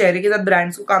थके हुए चेहरे के साथ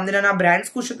ब्रांड्स को काम देना. ना ब्रांड्स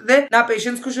खुश होते थे ना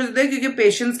पेशेंट्स खुश होते थे क्योंकि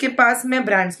पेशेंट्स के पास मैं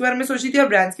ब्रांड्स के बारे में सोचती थी और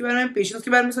ब्रांड्स के बारे में पेशेंट्स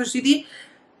के बारे में सोचती थी.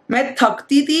 मैं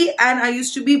थकती थी and I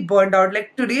used to be burned out.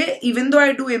 Like today, even though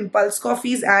I do impulse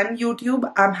coffees and YouTube,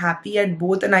 I'm happy at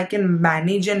both and I can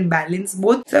manage and balance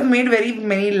both. So I've made very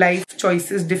many life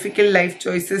choices, difficult life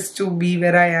choices to be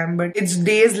where I am. But it's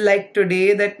days like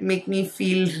today that make me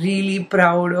feel really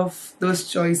proud of those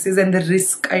choices and the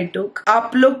risk I took.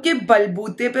 आप लोग के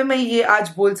बलबूते पे मैं ये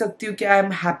आज बोल सकती हूँ कि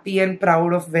I'm happy and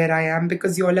proud of where I am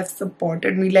because you all have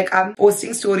supported me. Like I'm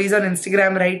posting stories on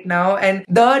Instagram right now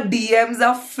and the DMs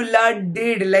are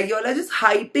flooded. Like you all are just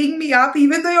hyping me up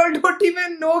even though you all don't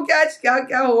even know क्या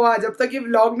क्या हुआ. जब तक ये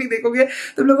vlog नहीं देखोगे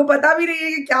तुम लोगों को पता भी नहीं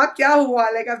है कि क्या क्या हुआ.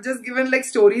 Like I've just given like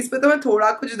stories पे तो मैं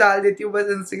थोड़ा कुछ डाल देती हूँ बस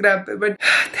Instagram पे. But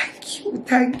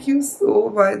thank you so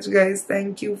much guys.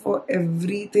 Thank you for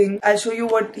everything. I'll show you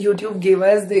what YouTube gave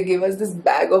us. They gave us this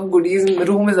bag of goodies.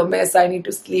 Room is a mess. I need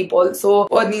to sleep also.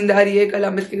 और नींद आ रही है. कल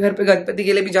अमित के घर पे गणपति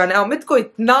के लिए भी जाना है. अमित को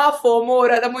इतना फोमो हो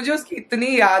रहा था. मुझे उसकी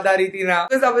इतनी याद आ रही थी ना.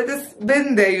 Because Amit has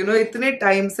been there, you know. इतने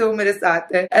टाइम से वो मेरे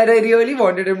साथ है. And I really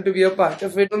wanted him to be a part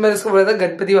of it. तो मैं उसको बोला था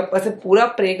गणपति बप्पा से पूरा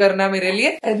प्रे करना मेरे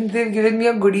लिए. And they've given me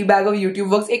a goodie bag of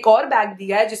YouTube works. एक और बैग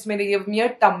दिया है जिसमें they gave me a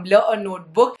tumbler, a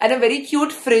notebook and a very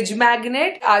cute fridge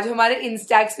magnet. आज हमारे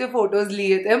Instax पे फोटोज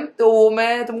लिए थे तो वो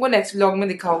मैं तुमको नेक्स्ट व्लॉग में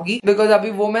दिखाऊंगी because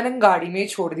अभी वो मैंने गाड़ी में ही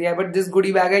छोड़ दिया है. But this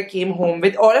goodie bag I came home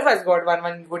with. All of us got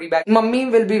one goodie bag. Mummy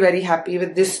will be very happy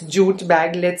with this jute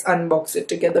bag. Let's unbox it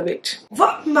together. Wait.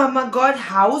 What mama got?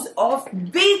 House of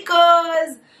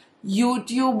Bakers.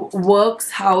 YouTube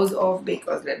Works House of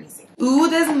Bakers. Let me see. Ooh,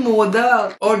 there's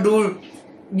modak. Oh, dude.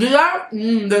 Yeah,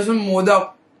 there's some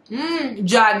modak.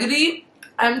 Jaggery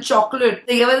and chocolate.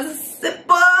 They gave us a sipper.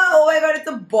 Oh my god, it's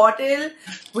a bottle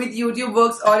with YouTube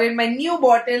Works. Or in my new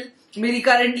bottle, मेरी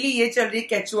currently ये चल रही है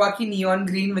केचुआ की neon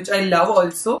green, which I love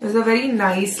also. It's a very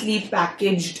nicely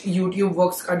packaged YouTube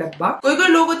Works का डब्बा. कोई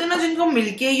लोग होते हैं ना जिनको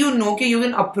मिलके you know कि you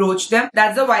can approach them.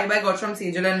 That's the vibe I got from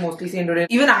Sejal and mostly Saint Laurent.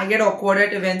 Even I get awkward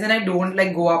at events and I don't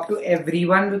like go up to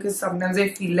everyone because sometimes I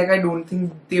feel like I don't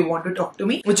think they want to talk to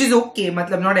me, which is okay.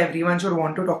 मतलब not everyone should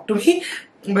want to talk to me.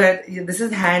 But yeah, this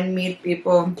is handmade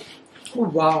paper. Oh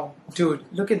wow, dude,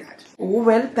 look at that. Oh,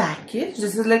 well packaged.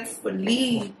 This is like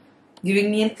fully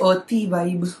giving me an earthy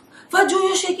vibe. Faju,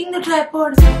 you're shaking the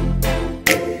tripod.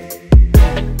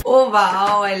 Oh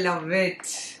wow, I love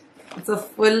it. It's a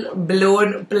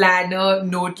full-blown planner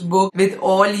notebook with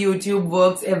all YouTube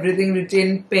Works, everything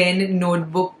written, pen,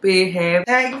 notebook pe hai.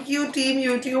 Thank you Team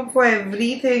YouTube for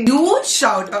everything. Huge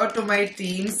shout out to my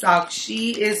team.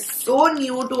 Sakshi is so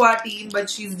new to our team, but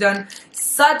she's done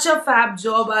such a fab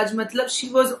job. आज मतलब she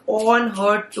was on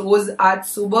her toes. आज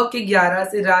सुबह के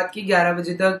 11 से रात के 11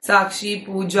 बजे तक Sakshi,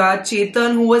 Pooja,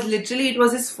 Chetan, who was literally, it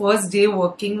was his first day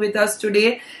working with us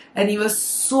today. And he was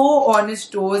so on his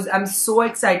toes. I'm so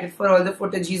excited for all the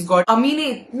footage he's got. अमी ने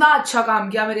इतना अच्छा काम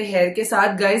किया मेरे hair के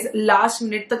साथ, guys. Last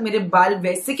minute तक मेरे बाल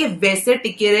वैसे के वैसे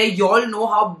टिके रहे. Y'all know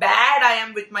how bad I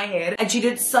am with my hair, and she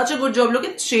did such a good job. Look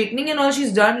at straightening and all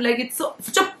she's done. Like it's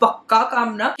such a पक्का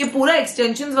काम ना कि पूरा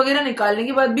extensions वगैरह निकालने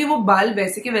के बाद भी वो बाल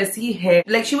वैसे के वैसे ही है.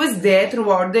 Like she was there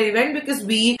throughout the event because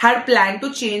we had planned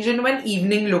to change into an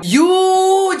evening look.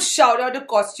 Huge shout out to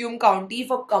Kostume County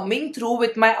for coming through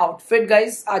with my outfit,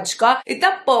 guys. आज का इतना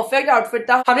perfect outfit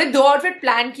था. हमने 2 outfit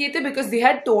plan किए थे because they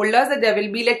had told us that there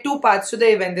will be like 2 parts to the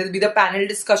event. There will be the panel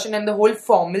discussion and the whole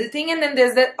formal thing, and then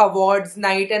there's the awards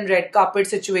night and red carpet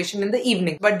situation in the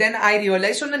evening. But then I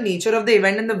realized from the nature of the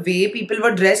event and the way people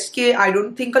were dressed कि I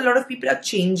don't think a lot of people are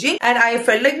changing, and I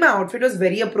felt like my outfit was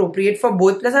very appropriate for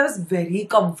both. Plus I was very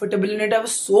comfortable in it. I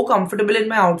was so comfortable in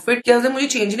my outfit कि मुझे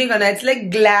change नहीं करना. It's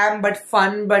like glam but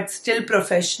fun but still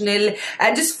professional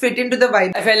and just fit into the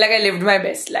vibe. I felt like I lived my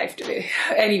best life today.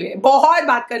 Anyway, बहुत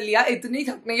बात कर लिया. इतनी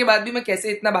थकने के बाद भी मैं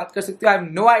कैसे इतना बात कर सकती हूँ, I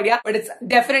have no idea. But it's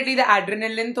definitely the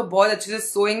adrenaline, तो बहुत अच्छे से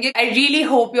सोएंगे. I really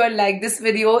hope you all like this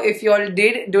video. If you all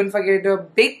did, don't forget to do a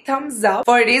big thumbs up.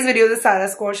 For today's video, the Zara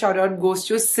squad shout out goes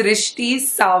to Srishti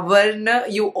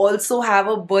Savarna. You also have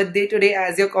a birthday today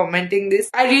as you're commenting this.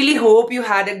 I really hope you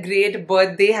had a great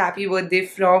birthday. Happy birthday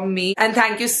from me. And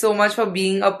thank you so much for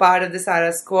being a part of the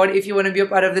Zara squad. If you want to be a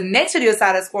part of the next video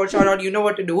Zara squad shout out, you know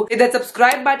what to do. Hit that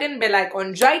subscribe button, bell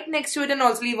icon right next to it, and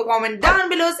also leave a comment down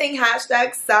below saying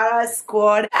hashtag Zara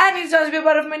squad. And if you want to be a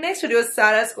part of my next video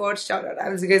Zara squad shout out. I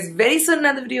will see you guys very soon in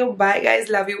another video. Bye guys,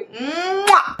 love you.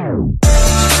 Mwah!